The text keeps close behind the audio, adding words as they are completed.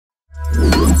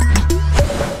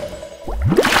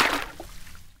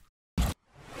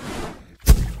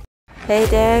Hey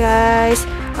there guys!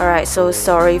 Alright, so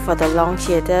sorry for the long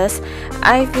hiatus.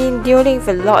 I've been dealing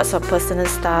with lots of personal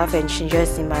stuff and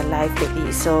changes in my life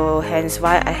lately, so hence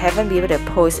why I haven't been able to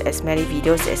post as many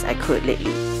videos as I could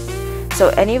lately. So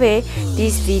anyway,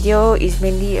 this video is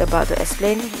mainly about to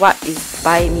explain what is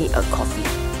Buy Me a Coffee.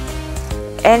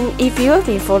 And if you have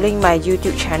been following my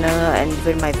YouTube channel and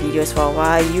even my videos for a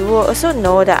while, you will also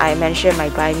know that I mention my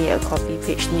Buy Me a Coffee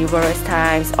page numerous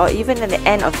times or even at the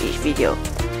end of each video.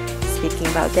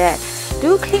 Speaking about that,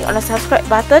 do click on the subscribe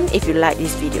button if you like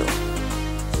this video.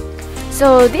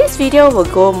 So this video will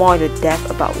go more into depth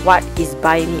about what is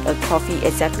Buy Me a Coffee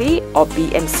exactly, or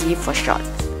BMC for short.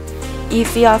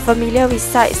 If you are familiar with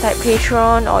sites like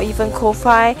Patreon or even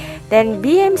Ko-Fi, then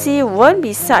BMC won't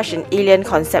be such an alien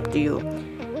concept to you.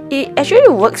 It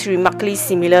actually works remarkably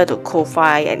similar to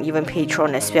Ko-Fi and even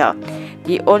Patreon as well.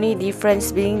 The only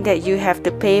difference being that you have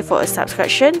to pay for a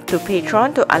subscription to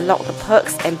Patreon to unlock the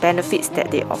perks and benefits that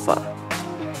they offer.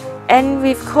 And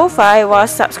with Ko-Fi, while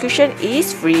subscription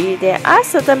is free, there are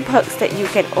certain perks that you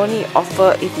can only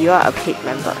offer if you are a paid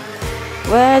member.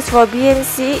 Whereas for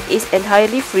BMC, it's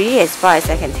entirely free as far as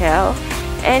I can tell,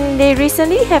 and they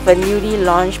recently have a newly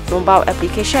launched mobile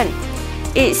application.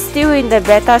 It's still in the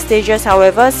beta stages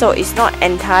however, so it's not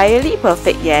entirely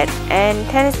perfect yet and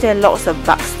tends to have lots of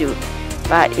bugs still.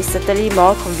 But it's certainly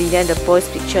more convenient to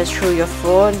post pictures through your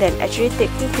phone than actually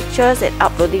taking pictures and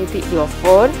uploading it to your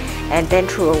phone and then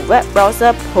through a web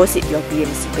browser post it to your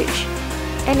BMC page.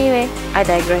 Anyway, I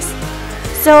digress.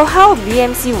 So how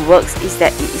BMC works is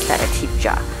that it is like a tip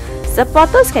jar.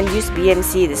 Supporters can use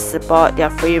BMC to support their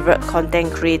favorite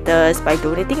content creators by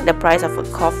donating the price of a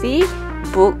coffee,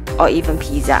 book, or even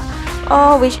pizza,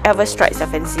 or whichever strikes your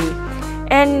fancy.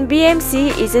 And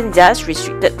BMC isn't just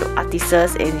restricted to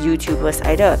artists and YouTubers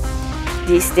either.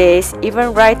 These days,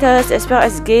 even writers as well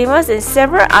as gamers and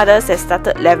several others have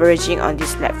started leveraging on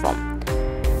this platform.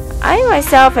 I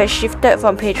myself have shifted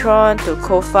from Patreon to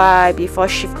Ko-Fi before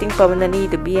shifting permanently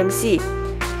to BMC.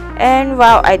 And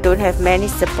while I don't have many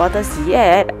supporters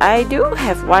yet, I do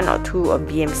have one or two on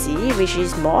BMC, which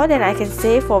is more than I can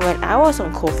say for when I was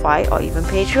on Ko-Fi or even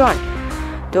Patreon.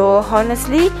 Though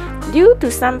honestly, due to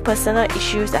some personal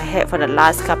issues I had for the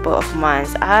last couple of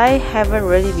months, I haven't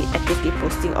really been actively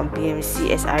posting on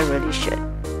BMC as I really should.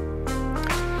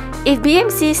 If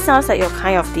BMC sounds like your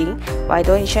kind of thing, why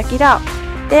don't you check it out?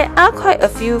 There are quite a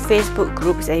few Facebook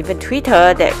groups and even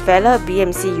Twitter that fellow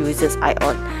BMC users are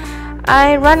on.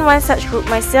 I run one such group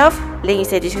myself, link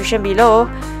is in the description below.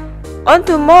 On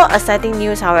to more exciting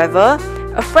news however.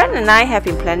 A friend and I have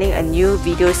been planning a new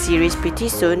video series pretty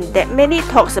soon that mainly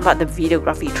talks about the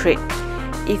videography trade.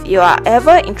 If you are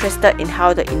ever interested in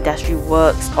how the industry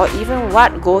works or even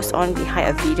what goes on behind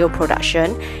a video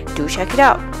production, do check it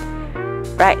out.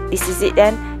 Right, this is it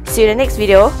then. See you in the next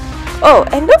video. Oh,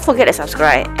 and don't forget to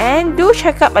subscribe and do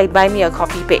check out my Buy Me a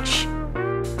Coffee page.